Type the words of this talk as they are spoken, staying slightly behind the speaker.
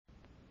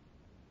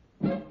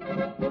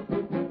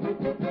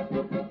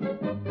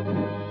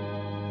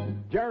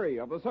Jerry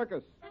of the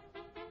Circus.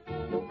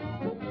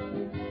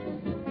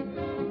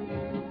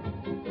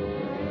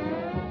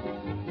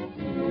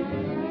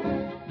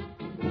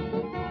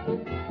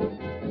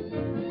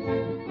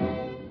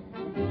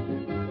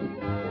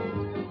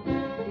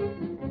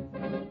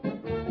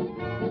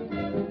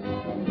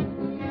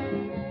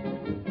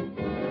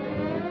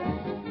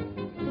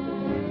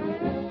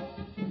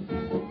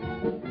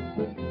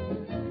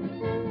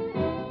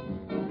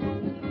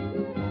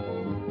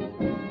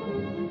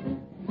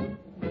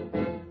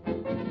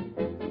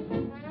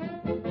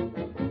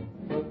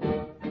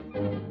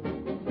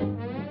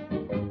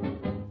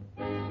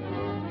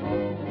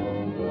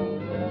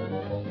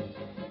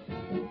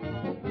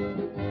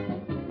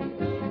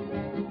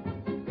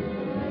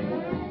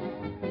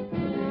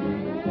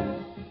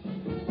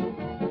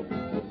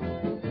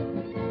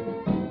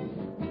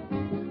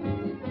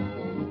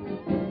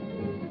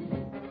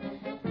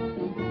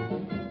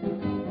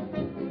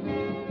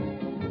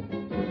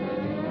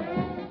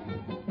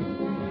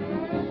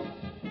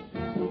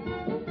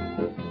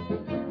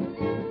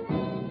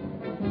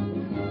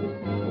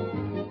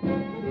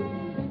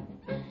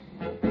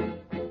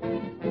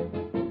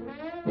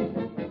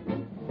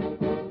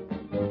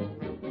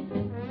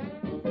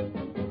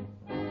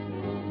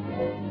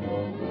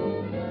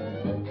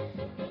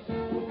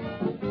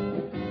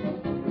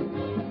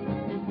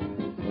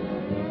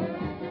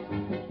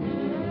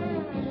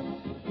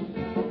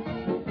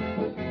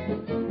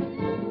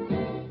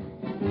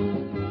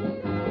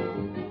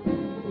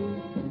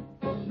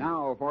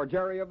 For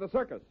Jerry of the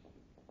Circus.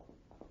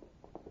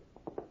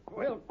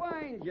 Well,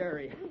 fine,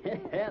 Jerry.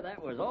 Yeah,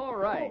 that was all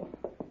right.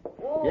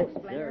 Whoa, Yes,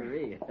 Splinter.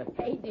 sirree.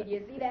 Hey, did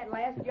you see that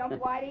last jump,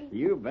 Whitey?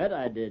 You bet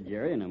I did,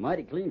 Jerry, and a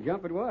mighty clean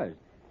jump it was.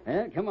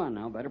 Come on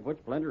now, better put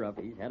Splendor up.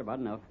 He's had about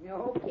enough.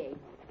 Okay.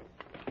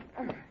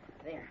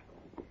 There.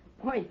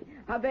 Boy,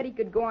 I bet he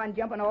could go on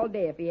jumping all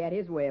day if he had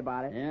his way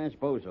about it. Yeah, I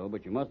suppose so,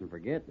 but you mustn't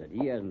forget that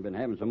he hasn't been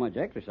having so much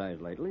exercise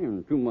lately,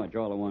 and too much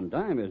all at one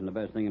time isn't the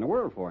best thing in the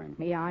world for him.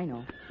 Yeah, I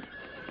know.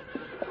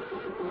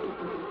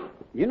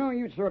 You know,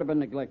 you've sort of been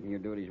neglecting your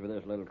duties with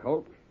this little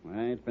colt. Well,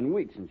 it's been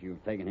weeks since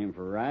you've taken him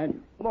for a ride.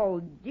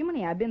 Well,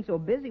 Jiminy, I've been so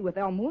busy with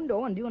El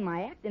Mundo and doing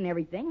my act and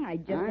everything, I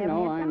just haven't had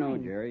time. I know,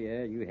 Jerry.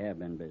 Yeah, you have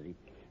been busy.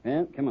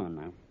 Well, come on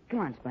now. Come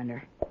on,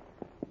 Splendor.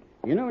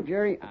 You know,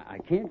 Jerry, I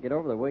can't get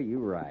over the way you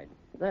ride.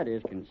 That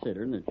is,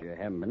 considering that you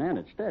haven't been at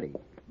it steady.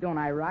 Don't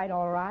I ride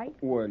all right?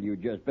 Well, you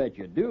just bet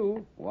you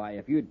do. Why,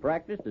 if you'd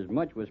practiced as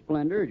much with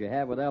Splendor as you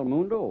have with El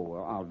Mundo,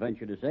 well, I'll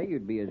venture to say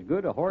you'd be as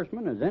good a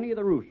horseman as any of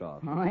the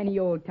Russoffs. Oh, any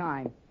old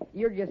time.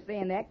 You're just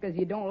saying that because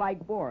you don't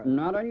like Boris.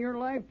 Not on your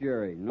life,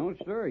 Jerry. No,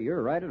 sir.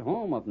 You're right at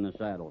home up in the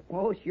saddle.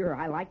 Oh, sure.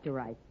 I like to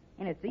ride.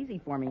 And it's easy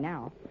for me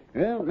now.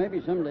 Well,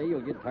 maybe someday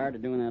you'll get tired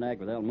of doing that act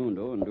with El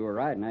Mundo and do a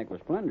riding act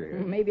with Splendor here.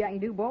 Maybe I can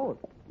do both.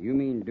 You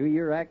mean do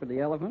your act with the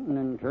elephant and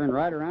then turn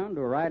right around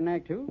to a riding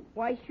act, too?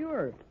 Why,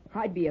 sure.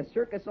 I'd be a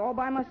circus all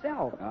by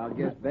myself. I'll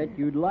just bet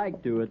you'd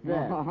like to at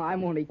that. Oh,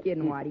 I'm only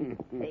kidding, Whitey.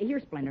 Here,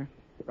 Splendor.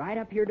 Right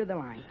up here to the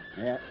line.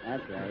 Yeah,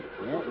 that's right.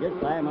 Yeah,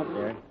 just tie him up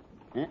there.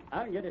 Yeah,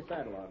 I'll get his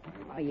saddle off.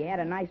 Oh, you had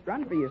a nice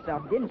run for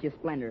yourself, didn't you,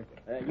 Splendor?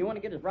 You want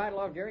to get his bridle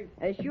off, Jerry?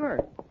 Sure.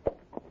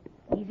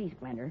 Easy,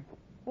 Splendor.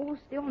 Oh,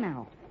 still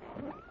now.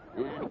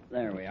 Yeah,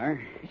 there we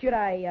are. Should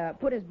I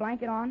put his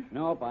blanket on?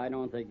 Nope, I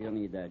don't think he'll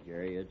need that,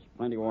 Jerry. It's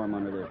plenty warm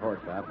under this horse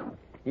top.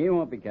 He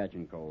won't be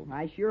catching cold.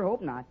 I sure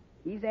hope not.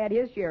 He's had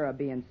his share of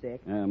being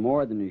sick.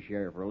 More than his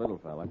share for a little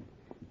fella.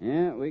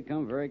 Yeah, we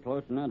come very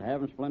close to not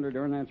having Splendor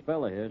during that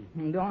spell of his.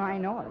 Don't I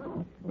know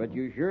it? But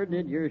you sure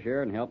did your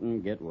share in helping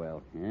him get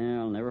well. Yeah,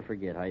 I'll never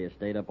forget how you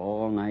stayed up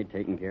all night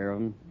taking care of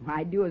him.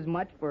 I'd do as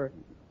much for...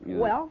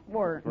 Well,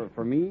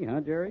 For me, huh,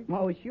 Jerry?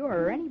 Oh, sure,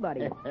 or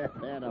anybody.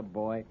 That a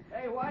boy.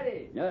 Hey,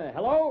 Whitey.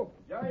 Hello?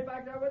 Jerry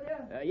back there with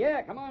you?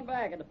 Yeah, come on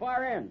back at the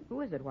far end.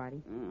 Who is it,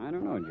 Whitey? I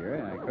don't know,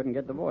 Jerry. I couldn't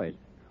get the voice.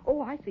 Oh,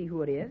 I see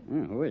who it is.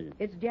 Who is it?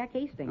 It's Jack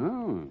Hastings.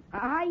 Oh.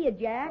 Hiya,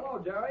 Jack. Hello,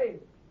 Jerry.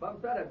 Bum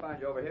said I'd find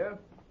you over here.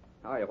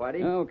 How are you,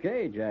 Whitey?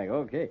 Okay, Jack,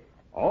 okay.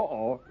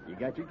 Uh-oh, you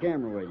got your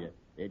camera with you.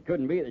 It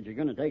couldn't be that you're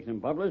going to take some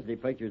publicity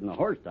pictures in the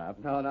horse top.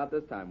 No, not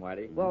this time,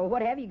 Whitey. Well,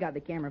 what have you got the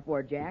camera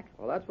for, Jack?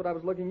 Well, that's what I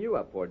was looking you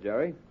up for,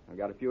 Jerry. I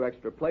got a few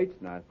extra plates,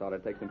 and I thought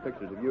I'd take some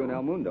pictures of you and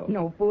El Mundo.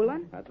 No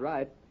fooling? That's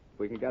right. If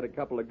we can get a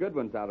couple of good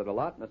ones out of the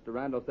lot, Mr.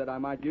 Randall said I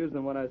might use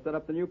them when I set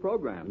up the new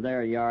program.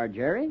 There you are,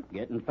 Jerry.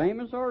 Getting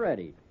famous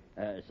already.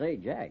 Say,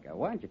 Jack,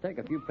 why don't you take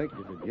a few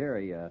pictures of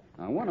Jerry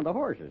on one of the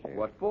horses here?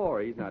 What for?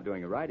 He's not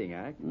doing a riding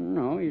act.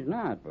 No, he's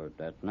not, but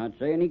that's not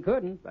saying he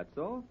couldn't. That's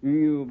so?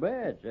 You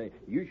bet. Say,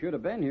 you should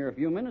have been here a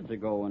few minutes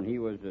ago when he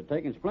was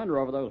taking Splendor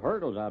over those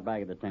hurdles out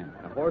back of the tent.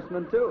 A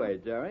horseman,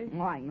 too, Jerry?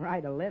 Well, I can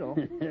ride a little.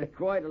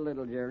 Quite a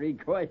little, Jerry,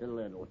 quite a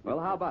little.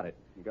 Well, how about it?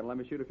 You going to let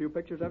me shoot a few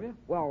pictures of you?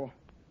 Well,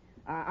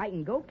 I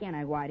can go, can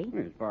I, Whitey?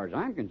 As far as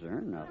I'm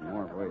concerned, nothing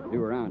more for you to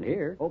do around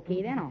here.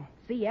 Okay, then I'll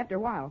see you after a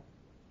while.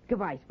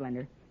 Goodbye,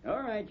 Splendor. All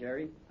right,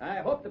 Jerry. I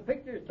hope the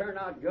pictures turn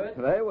out good.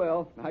 They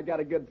will. I got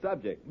a good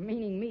subject.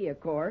 Meaning me, of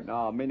course.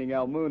 No, meaning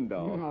El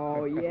Mundo.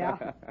 Oh,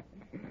 yeah.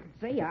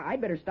 Say, I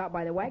better stop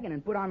by the wagon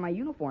and put on my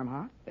uniform,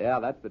 huh? Yeah,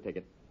 that's the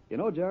ticket. You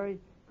know, Jerry,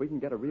 If we can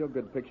get a real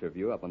good picture of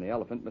you up on the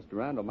elephant, Mr.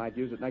 Randall might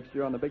use it next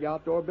year on the big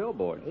outdoor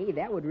billboard. Hey,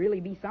 that would really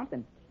be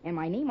something. And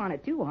my name on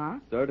it, too, huh?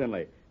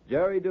 Certainly.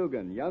 Jerry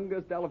Dugan,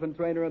 youngest elephant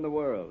trainer in the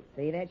world.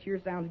 Say, that sure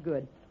sounds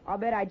good. I'll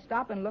bet I'd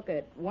stop and look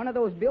at one of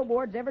those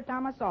billboards every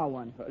time I saw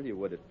one. Well, you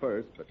would at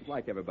first, but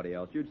like everybody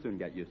else, you'd soon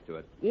get used to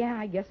it. Yeah,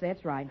 I guess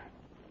that's right.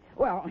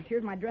 Well,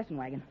 here's my dressing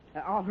wagon.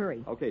 I'll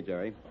hurry. Okay,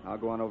 Jerry. I'll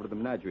go on over to the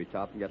menagerie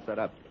top and get set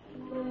up.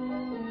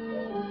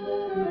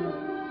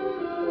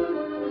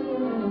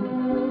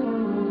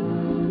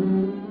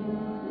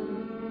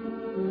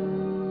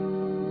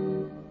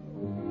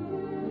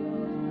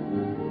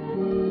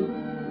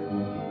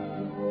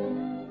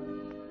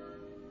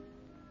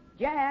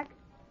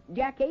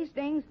 Jack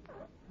Hastings?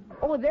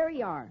 Oh, there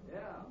you are.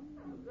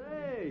 Yeah.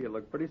 Hey, you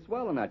look pretty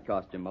swell in that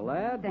costume, my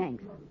lad.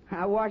 Thanks.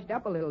 I washed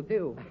up a little,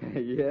 too.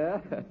 Yeah?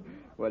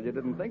 Well, you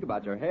didn't think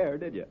about your hair,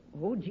 did you?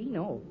 Oh, gee,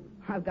 no.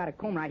 I've got a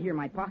comb right here in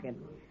my pocket.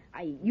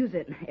 I use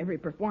it every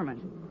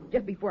performance,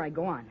 just before I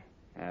go on.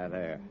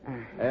 There.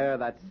 There,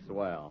 that's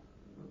swell.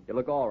 You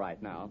look all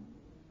right now.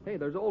 Hey,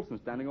 there's Olson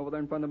standing over there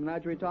in front of the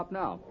menagerie top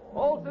now.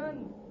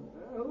 Olson!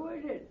 Who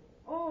is it?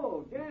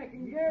 Oh, Jack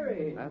and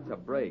Jerry. That's a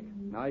break.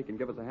 Now you can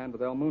give us a hand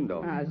with El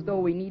Mundo. As though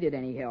we needed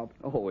any help.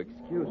 Oh,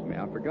 excuse me.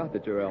 I forgot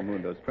that you're El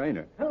Mundo's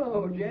trainer.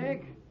 Hello,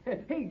 Jack.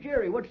 Hey,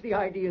 Jerry, what's the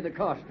idea of the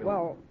costume?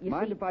 Well,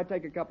 Mind if I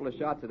take a couple of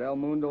shots at El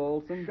Mundo,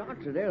 Olson?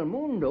 Shots at El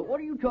Mundo? What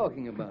are you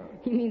talking about?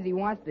 He means he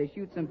wants to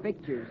shoot some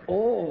pictures.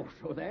 Oh,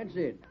 so that's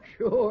it.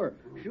 Sure.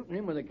 Shooting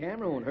him with a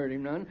camera won't hurt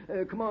him none.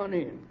 Come on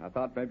in. I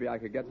thought maybe I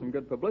could get some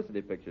good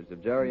publicity pictures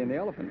of Jerry and the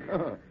elephant.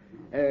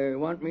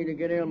 Want me to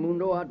get El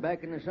Mundo out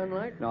back in the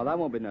sunlight? No, that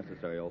won't be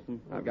necessary, Olson.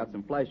 I've got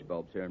some flash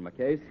bulbs here in my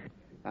case.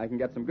 I can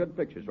get some good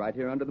pictures right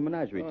here under the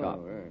menagerie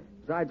top. Right.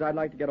 Besides, I'd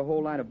like to get a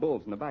whole line of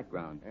bulls in the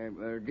background.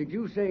 Did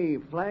you say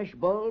flash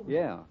bulbs?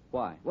 Yeah.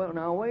 Why? Well,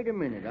 now, wait a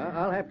minute.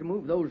 I'll have to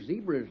move those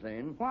zebras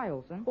then. Why,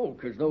 Olson? Oh,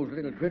 'cause those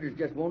little critters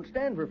just won't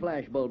stand for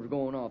flash bulbs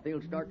going off.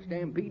 They'll start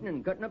stampeding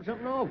and cutting up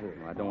something awful.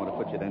 I don't want to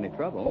put you to any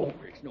trouble.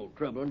 Oh, it's no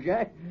trouble,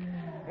 Jack.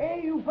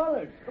 Hey, you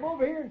fellas, come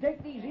over here and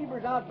take these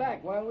zebras out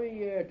back while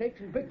we take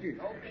some pictures.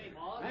 Okay,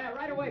 boss.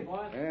 Right away,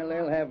 boss. Well,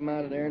 they'll have them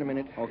out of there in a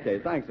minute. Okay,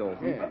 thanks,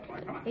 Olson. Yeah.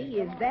 Hey,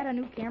 is that a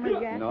new camera,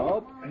 Jack?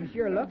 Nope. It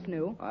sure looks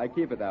new. I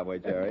keep it that way,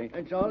 Jerry.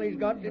 That's all he's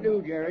got to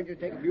do, Jerry.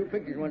 Just take a few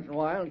pictures once in a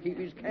while and keep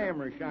his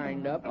camera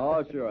shined up.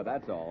 Oh, sure,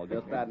 that's all.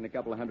 Just that and a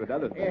couple of hundred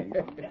other things.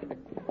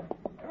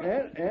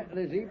 Well,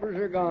 the zebras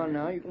are gone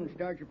now. You can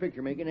start your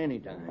picture making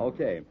anytime.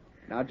 Okay.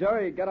 Now,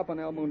 Jerry, get up on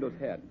El Mundo's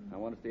head. I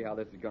want to see how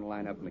this is going to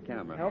line up in the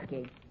camera.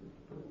 Okay.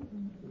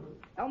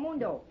 El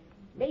Mundo.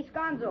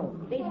 Descanso,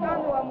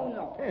 El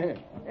Mundo.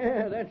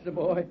 Yeah, that's the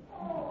boy.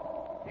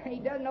 He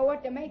doesn't know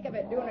what to make of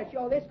it doing a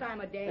show this time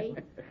of day.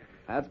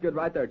 That's good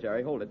right there,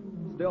 Jerry. Hold it.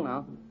 Still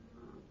now.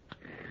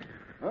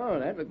 Oh,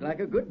 that looked like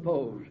a good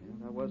pose. Yeah,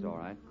 that was all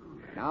right.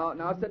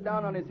 Now sit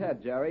down on his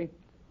head, Jerry.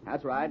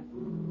 That's right.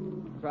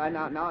 That's right.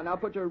 Now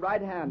put your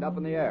right hand up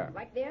in the air.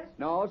 Like this?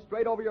 No,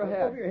 straight over your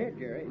head. Over your head,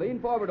 Jerry. Lean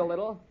forward a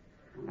little.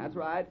 That's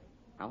right.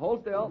 Now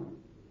hold still.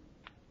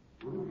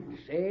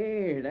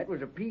 Say, that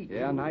was a peach.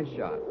 Yeah, nice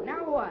shot.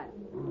 Now what?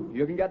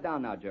 You can get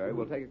down now, Jerry.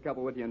 We'll take a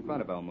couple with you in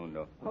front of El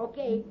Mundo.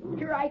 Okay,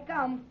 here I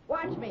come.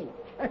 Watch me.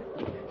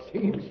 See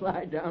him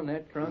slide down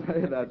that trunk?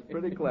 That's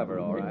pretty clever,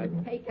 all right.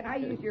 Hey, can I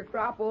use your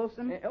crop,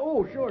 Olson?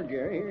 Oh, sure,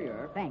 Jerry. Here you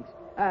are. Thanks.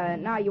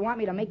 Now you want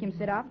me to make him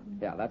sit up?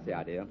 Yeah, that's the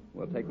idea.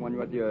 We'll take one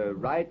with you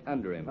right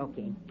under him.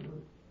 Okay.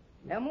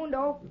 El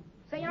Mundo,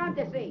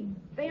 seántese.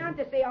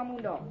 Seántese, El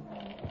Mundo.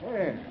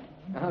 There.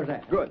 How's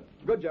that? Good.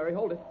 Good, Jerry.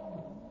 Hold it.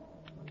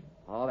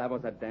 Oh, that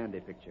was a dandy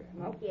picture.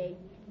 Okay.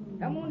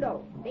 El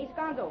Mundo,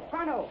 descanso,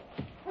 pronto.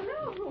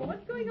 Hello,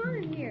 what's going on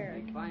in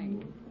here?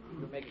 Fine.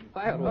 You're making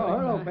fireworks. Oh,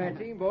 hello,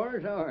 Patsy.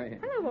 Boris, how are you?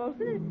 Hello,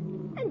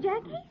 Olson. And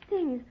Jack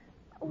Hastings.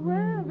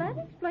 Well, that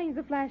explains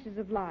the flashes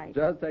of light.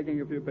 Just taking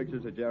a few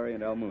pictures of Jerry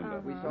and El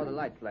Mundo. We saw the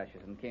light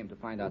flashes and came to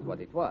find out what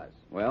it was.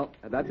 Well,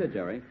 that's it,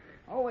 Jerry.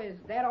 Oh, is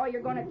that all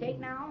you're going to take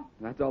now?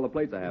 That's all the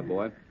plates I have,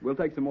 boy. We'll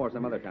take some more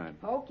some other time.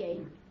 Okay.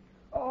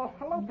 Oh,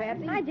 hello,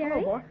 Patsy. Hi,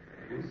 Jerry. Hello, boy.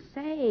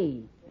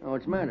 Say, Oh,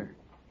 what's the matter?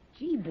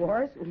 gee,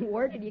 Boris,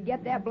 where did you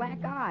get that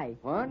black eye?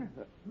 What?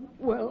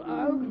 Well,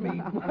 I'll be.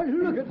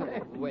 Look at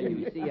that. Well,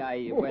 you see,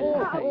 I... Boris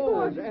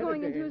was that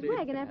going is into his it.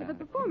 wagon after the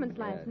performance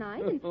last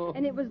night,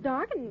 and it was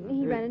dark, and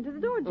he ran into the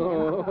door jam.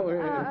 Oh,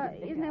 yeah.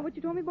 Isn't that what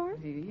you told me, Boris?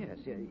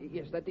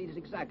 Yes, that is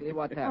exactly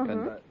what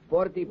happened.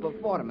 For the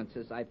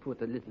performances, I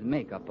put a little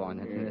makeup on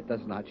it, and it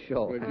does not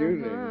show. Would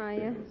you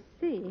I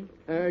see.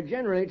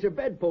 Generally, it's a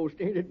bedpost,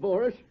 ain't it,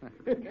 Boris?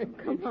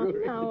 Come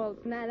on now,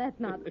 Olson. Now, that's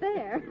not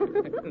fair.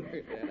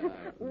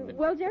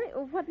 Well, Jerry,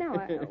 what now?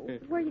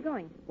 Where are you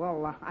going?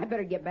 Well, I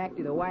better get back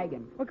to the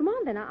wagon. Well, come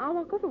on, then. I'll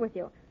walk over with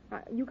you.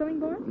 You coming,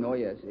 Boris? No,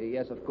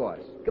 yes, of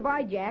course.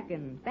 Goodbye, Jack,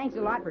 and thanks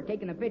a lot for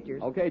taking the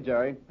pictures. Okay,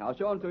 Jerry. I'll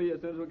show them to you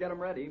as soon as we get them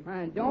ready.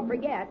 Don't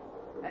forget.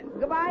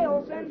 Goodbye,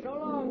 Olson. So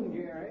long,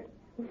 Jerry.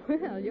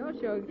 Well, you're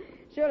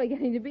surely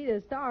getting to be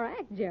the star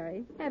act,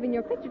 Jerry. Having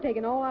your picture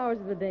taken all hours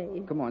of the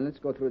day. Come on, let's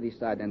go through the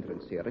side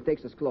entrance here. It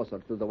takes us closer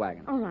to the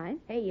wagon. All right.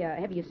 Hey,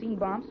 have you seen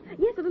Bumps?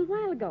 Yes, a little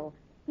while ago.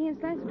 He and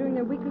Slice are doing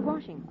their weekly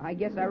washing. I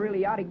guess I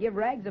really ought to give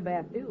Rags a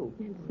bath, too.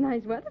 It's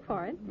nice weather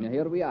for it.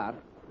 Here we are.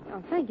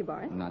 Oh, thank you,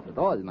 Boris. Not at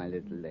all, my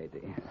little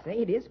lady. Say,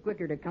 it is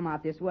quicker to come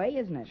out this way,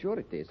 isn't it? Sure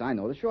it is. I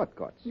know the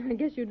shortcuts. I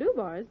guess you do,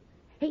 Boris.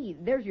 Hey,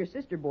 there's your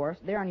sister, Boris,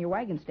 there on your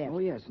wagon steps. Oh,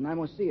 yes, and I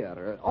must see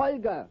her.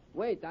 Olga,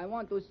 wait, I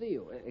want to see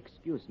you.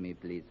 Excuse me,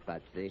 please,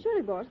 Patsy.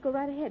 Surely, Boris, go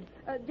right ahead.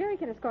 Jerry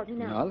can escort me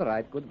now. All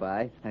right,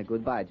 goodbye.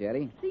 Goodbye,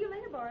 Jerry. See you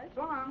later, Boris.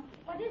 So long.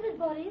 What is it,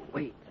 Boris?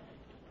 Wait,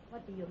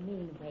 What do you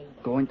mean,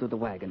 wait? go into the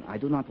wagon. I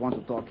do not want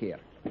to talk here.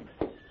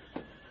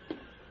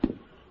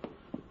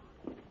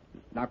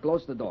 Now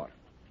close the door.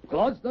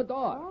 Close the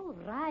door. All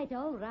right,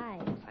 all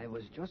right. I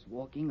was just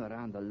walking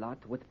around the lot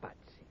with Patsy.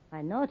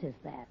 I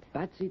noticed that.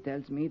 Patsy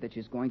tells me that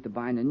she's going to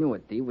buy an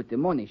annuity with the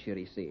money she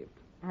received.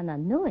 An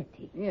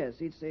annuity. Yes,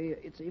 it's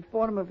a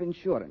form of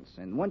insurance,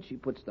 and once she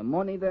puts the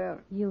money there...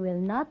 You will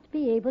not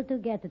be able to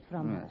get it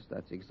from her. Yes,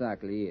 that's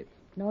exactly it.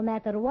 No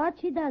matter what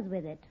she does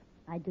with it.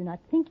 I do not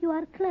think you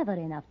are clever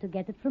enough to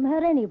get it from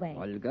her anyway.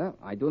 Olga,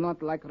 I do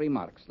not like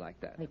remarks like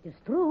that. It is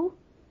true.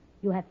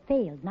 You have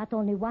failed, not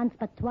only once,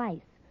 but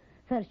twice.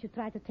 First, you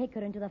tried to take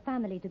her into the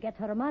family to get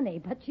her money,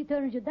 but she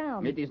turned you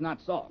down. It is not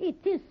so.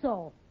 It is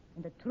so.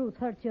 And the truth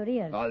hurts your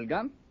ears.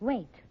 Olga?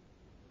 Wait.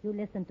 You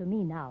listen to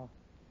me now.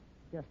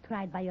 You have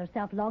tried by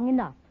yourself long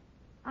enough.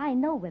 I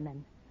know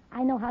women.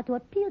 I know how to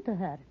appeal to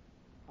her.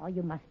 Oh,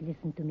 you must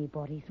listen to me,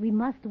 Boris. We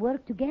must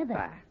work together.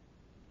 Bah.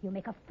 You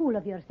make a fool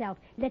of yourself,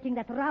 letting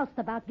that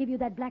roustabout give you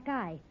that black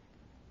eye.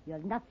 You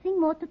have nothing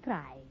more to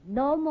try.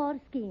 No more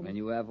schemes. And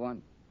you have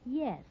one?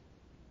 Yes.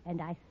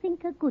 And I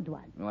think a good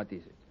one. What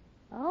is it?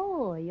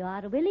 Oh, you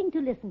are willing to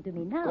listen to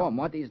me now. Come,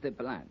 what is the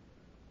plan?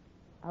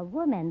 A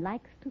woman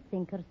likes to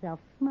think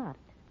herself smart.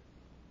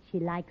 She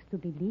likes to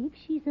believe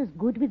she's as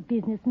good with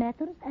business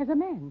matters as a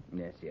man.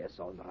 Yes,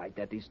 all right,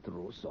 that is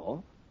true,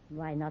 so?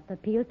 Why not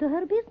appeal to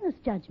her business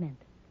judgment?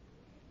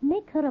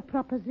 Make her a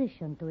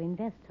proposition to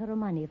invest her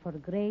money for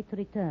great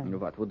return.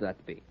 What would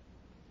that be?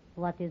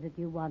 What is it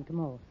you want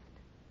most?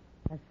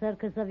 A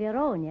circus of your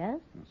own, yes?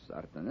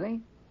 Certainly.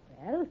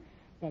 Well,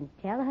 then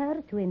tell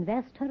her to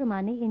invest her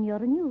money in your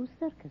new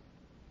circus.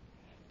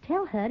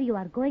 Tell her you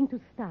are going to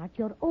start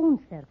your own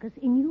circus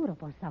in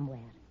Europe or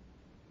somewhere.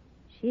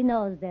 She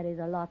knows there is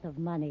a lot of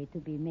money to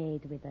be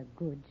made with a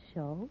good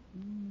show.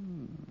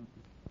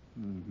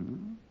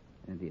 Mm-hmm.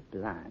 And the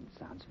plan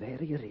sounds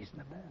very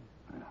reasonable.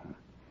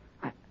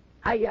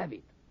 I have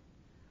it.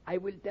 I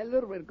will tell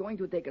her we're going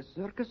to take a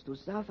circus to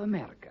South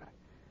America.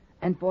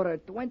 And for her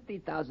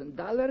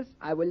 $20,000,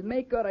 I will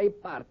make her a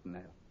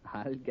partner.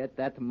 I'll get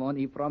that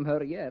money from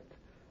her yet.